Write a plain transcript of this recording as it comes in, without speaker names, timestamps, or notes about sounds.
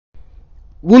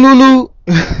Woolulu!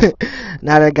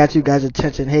 Now that I got you guys'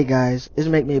 attention, hey guys, it's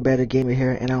Make Me a Better Gamer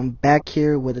here, and I'm back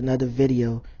here with another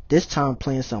video. This time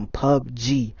playing some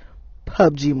PubG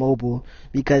Mobile,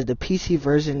 because the PC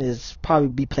version is probably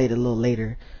be played a little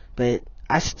later. But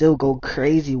I still go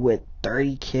crazy with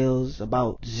 30 kills,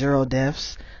 about 0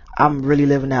 deaths. I'm really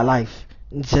living that life.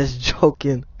 Just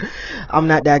joking. I'm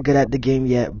not that good at the game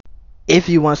yet. If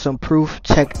you want some proof,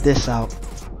 check this out.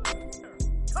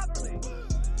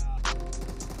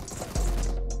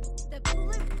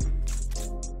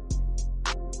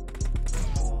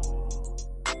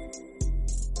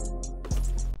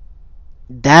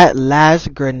 That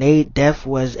last grenade death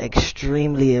was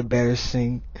extremely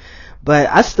embarrassing, but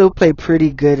I still play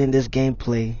pretty good in this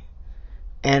gameplay.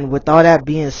 And with all that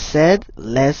being said,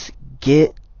 let's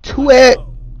get to it.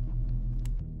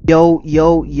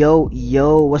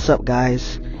 Yo, what's up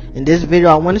guys? In this video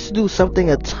I wanted to do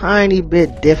something a tiny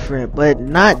bit different, but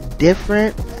not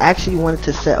different. I actually wanted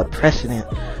to set a precedent,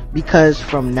 because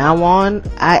from now on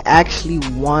I actually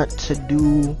want to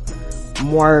do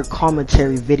more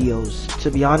commentary videos. To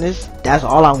be honest, that's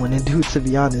all I want to do, to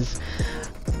be honest.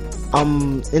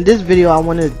 In this video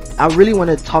I really want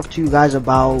to talk to you guys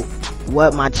about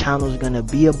what my channel is gonna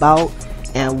be about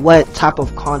and what type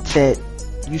of content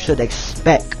you should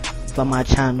expect from my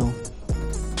channel.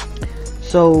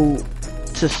 So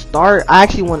to start, I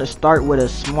actually want to start with a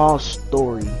small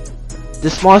story.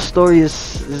 The small story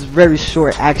is very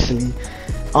short actually.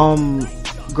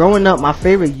 Growing up, my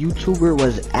favorite YouTuber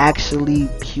was actually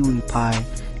PewDiePie,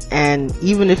 and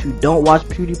even if you don't watch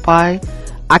PewDiePie,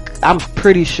 I'm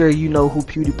pretty sure you know who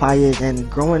PewDiePie is. And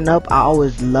growing up, I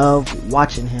always loved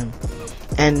watching him.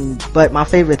 But my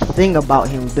favorite thing about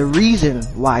him, the reason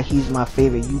why he's my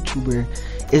favorite YouTuber,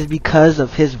 is because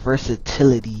of his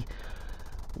versatility.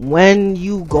 When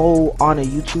you go on a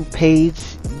YouTube page,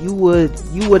 you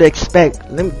would expect,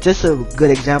 just a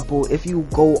good example, if you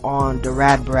go on the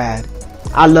Rad Brad,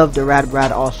 I love the Rad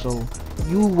Brad also,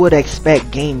 you would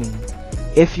expect gaming.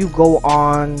 If you go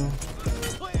on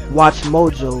Watch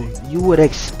Mojo, you would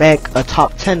expect a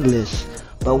top 10 list.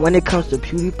 But when it comes to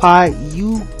PewDiePie,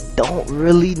 you don't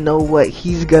really know what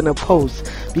he's gonna post,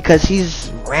 because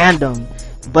he's random.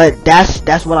 But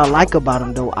that's what I like about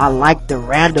him though. I like the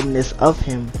randomness of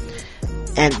him,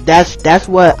 and that's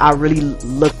what I really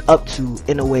looked up to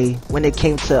in a way when it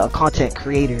came to a content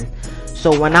creator.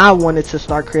 So when I wanted to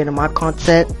start creating my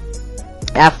content,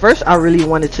 at first I really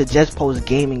wanted to just post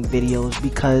gaming videos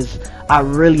because I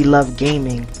really love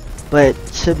gaming. But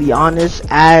to be honest,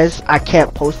 as I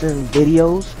kept posting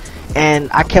videos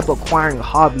and I kept acquiring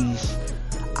hobbies,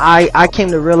 I came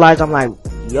to realize, I'm like,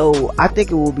 yo, I think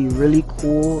it would be really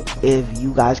cool if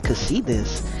you guys could see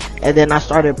this. And then I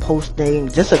started posting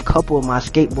just a couple of my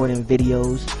skateboarding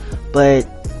videos, but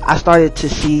I started to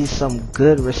see some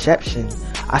good reception.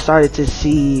 I started to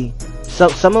see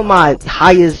some of my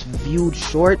highest viewed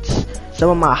shorts, some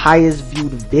of my highest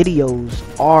viewed videos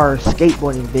are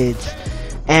skateboarding vids.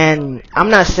 And I'm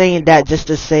not saying that just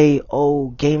to say,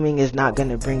 oh, gaming is not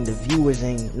gonna bring the viewers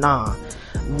in. Nah.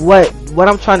 What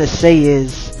I'm trying to say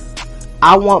is,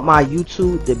 I want my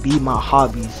YouTube to be my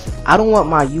hobbies. I don't want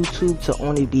my YouTube to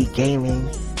only be gaming,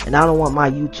 and I don't want my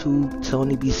YouTube to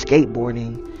only be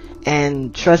skateboarding.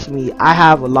 And trust me, I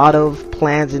have a lot of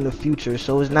plans in the future,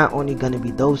 so it's not only gonna be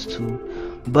those two.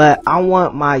 But I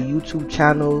want my YouTube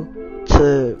channel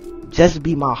to just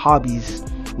be my hobbies.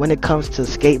 When it comes to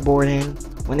skateboarding,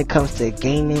 when it comes to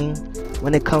gaming,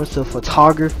 when it comes to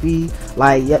photography,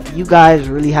 like, you guys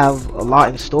really have a lot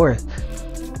in store.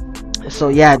 So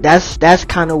yeah, that's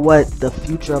kind of what the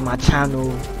future of my channel,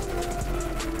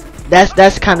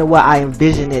 that's kind of what I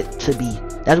envision it to be.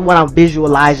 That's what I'm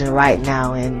visualizing right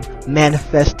now and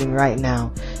manifesting right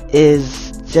now,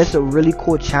 is just a really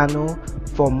cool channel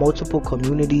for multiple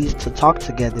communities to talk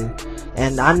together.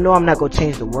 And I know I'm not gonna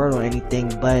change the world or anything,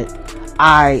 but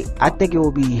I think it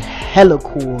would be hella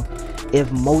cool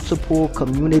if multiple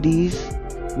communities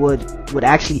would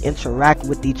actually interact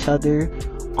with each other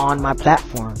on my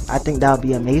platform. I think that would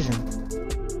be amazing.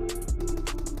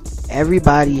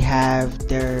 Everybody have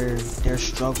their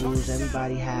struggles,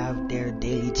 everybody have their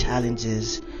daily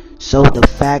challenges. So the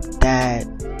fact that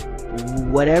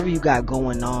whatever you got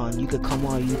going on, you could come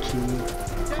on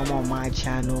YouTube, come on my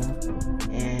channel,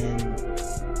 and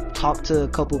talk to a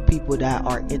couple people that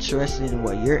are interested in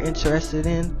what you're interested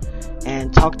in,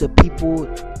 and talk to people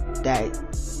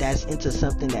that's into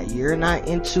something that you're not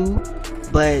into,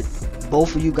 but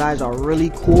both of you guys are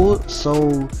really cool, so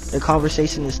the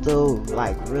conversation is still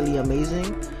like really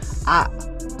amazing.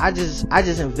 I just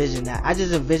envision that. I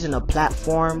just envision a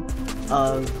platform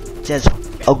of just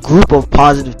a group of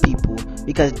positive people,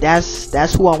 because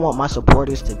that's who I want my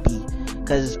supporters to be.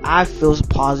 Because I feel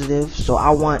positive, so I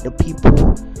want the people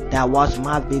that watch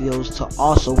my videos to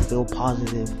also feel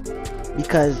positive.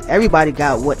 Because everybody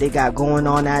got what they got going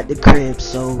on at the crib,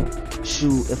 so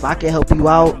shoot, if I can help you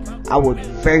out, I would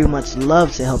very much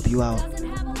love to help you out.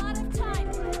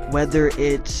 Whether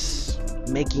it's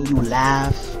making you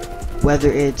laugh,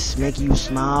 whether it's making you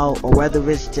smile, or whether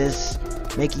it's just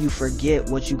making you forget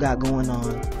what you got going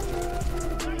on.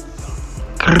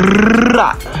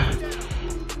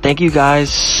 Thank you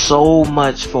guys so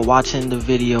much for watching the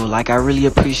video. Like, I really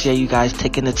appreciate you guys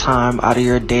taking the time out of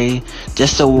your day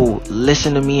just to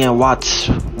listen to me and watch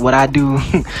what I do.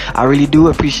 I really do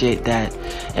appreciate that.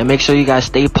 And make sure you guys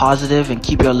stay positive and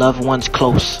keep your loved ones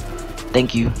close.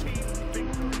 Thank you.